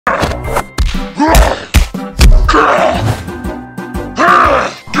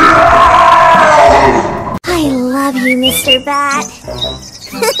Mr. Bat.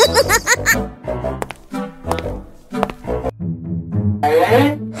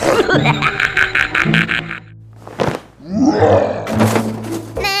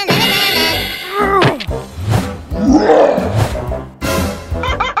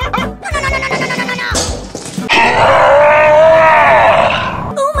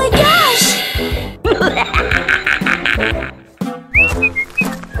 Oh my gosh!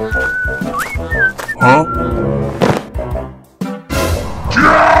 Huh?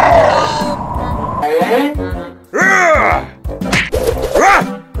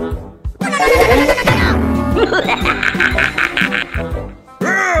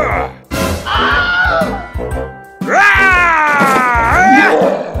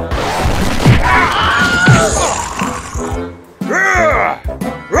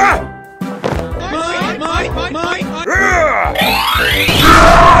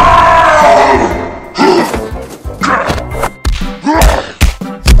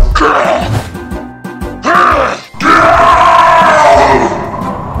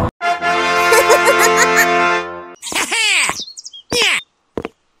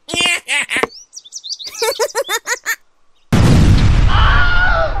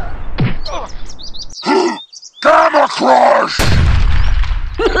 Gamma Crush!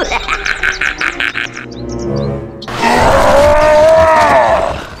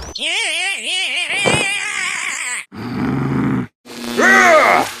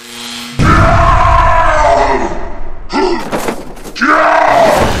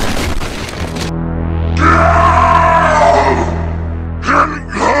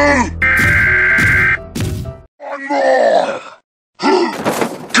 One more!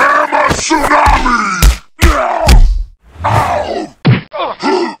 Gamma Tsunami!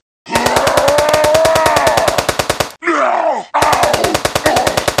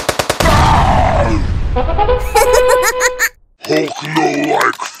 Hulk no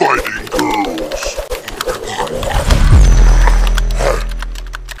like fighting girls.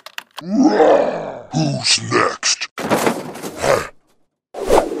 Who's next?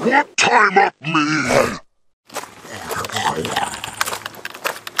 What time up mean?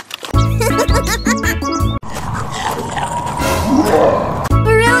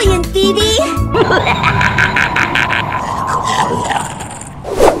 Brilliant, Phoebe!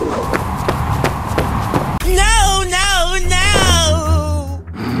 No, no, no!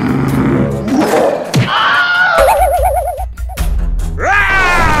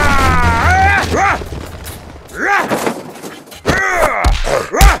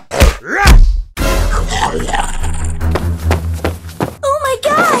 Oh my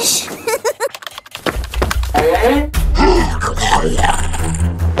gosh!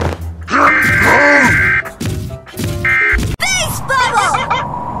 Face bubble!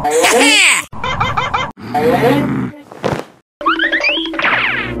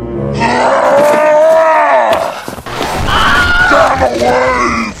 Gamma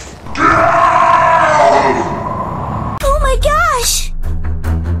Wave! Oh my gosh!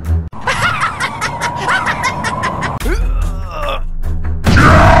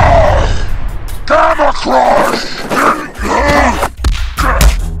 Gamma Crush! One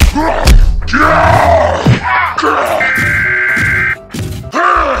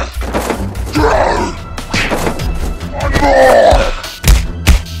more!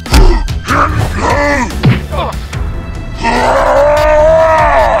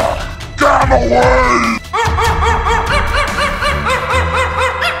 Gamma Wave!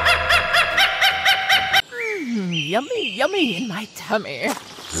 Yummy, yummy in my tummy.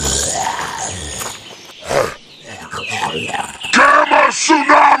 Gamma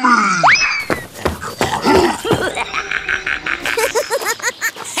Tsunami!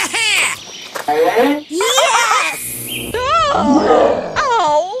 Yes!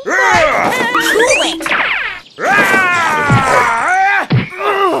 Oh! Cool it!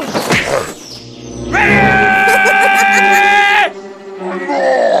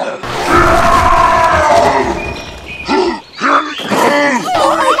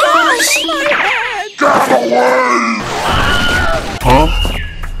 Oh my gosh! Gamma Wave! Huh?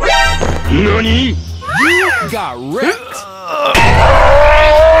 NANI? You got ripped!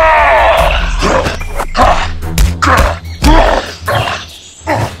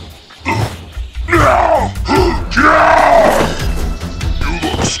 You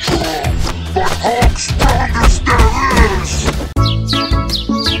look strong, but Hulk's strongest there is!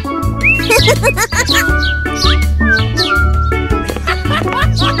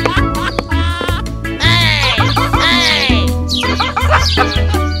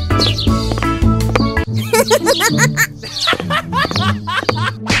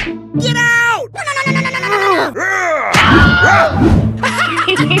 Get out! Yeah!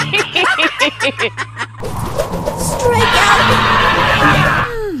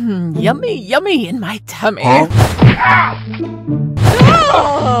 Yummy, yummy in my tummy. Huh?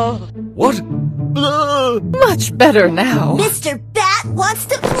 Oh, What? much better now. Mr. Bat wants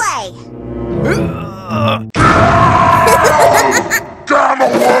to play. Gamma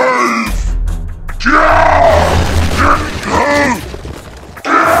wave!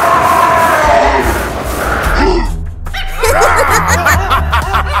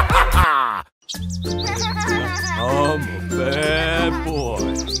 I'm a bad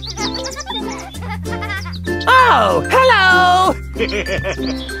boy. Oh, hello!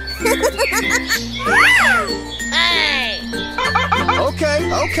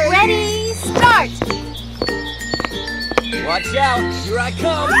 Okay. Ready, start. Watch out, here I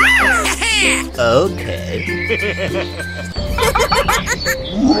come. Okay.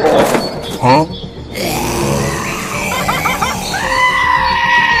 Huh?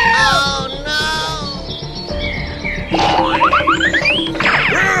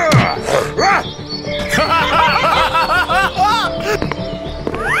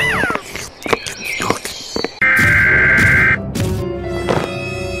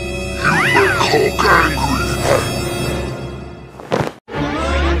 Hulk angry!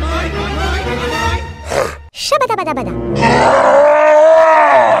 Shabadabadabada.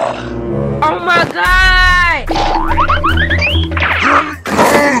 Oh my god!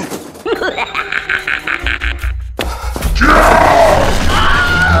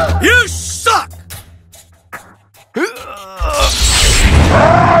 You suck!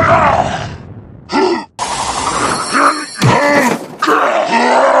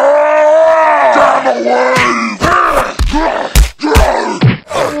 Gamma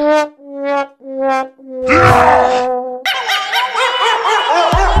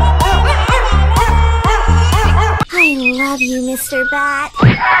I love you, Mr. Bat.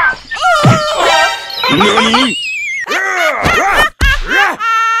 Nani?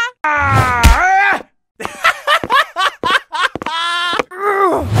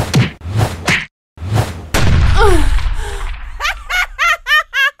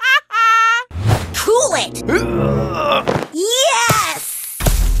 Cool it. Yes!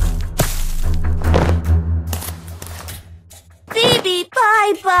 Baby,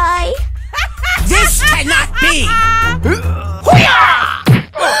 bye-bye. This cannot be!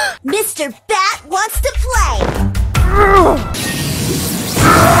 Mr. Bat wants to play. No!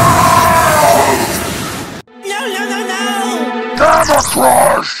 Gamma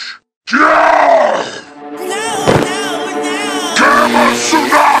Crush! Yeah! No! Gamma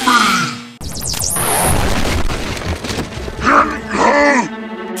Tsunami!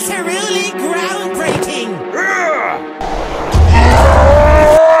 Truly groundbreaking!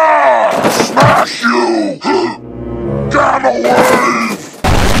 Smash you! Gamma Wave!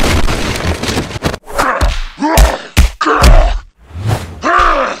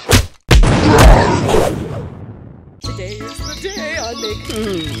 Today is the day I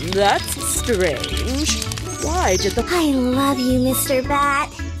make... that's strange. Why did the... I love you, Mr. Bat.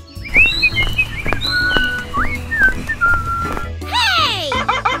 Hey!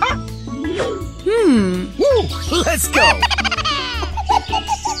 Woo, let's go.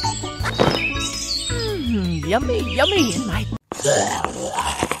 Yummy, yummy in my...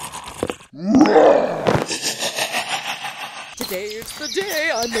 Today is the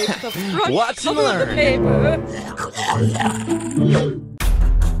day I make the front Watch and cover of the learn. paper.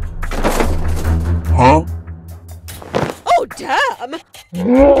 Huh? Oh, damn!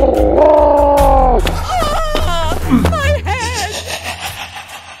 Ah, my head!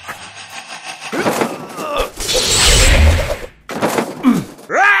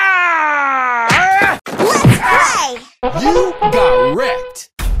 Let's play! You got wrecked.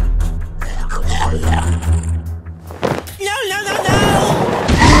 No!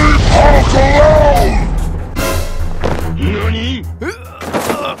 Hulk alone! Nani?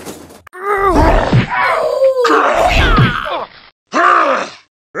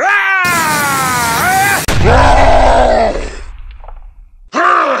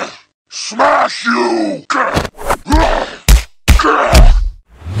 Smash you!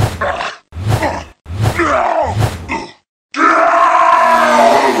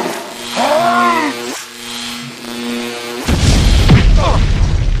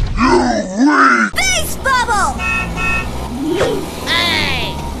 Face bubble!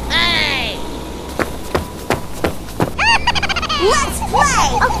 Let's play!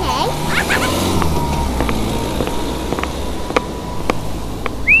 Okay.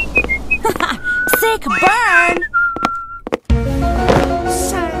 Sick burn!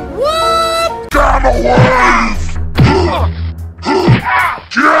 What? Gamma Wave!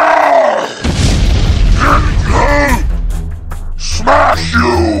 Yeah! Smash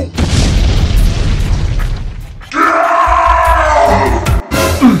you!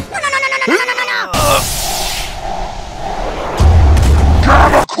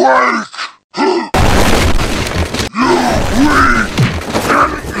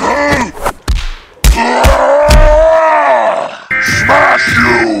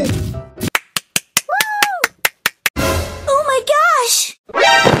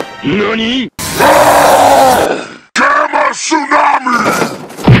 NANI? Gamma tsunami!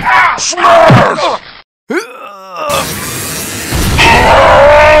 Smash!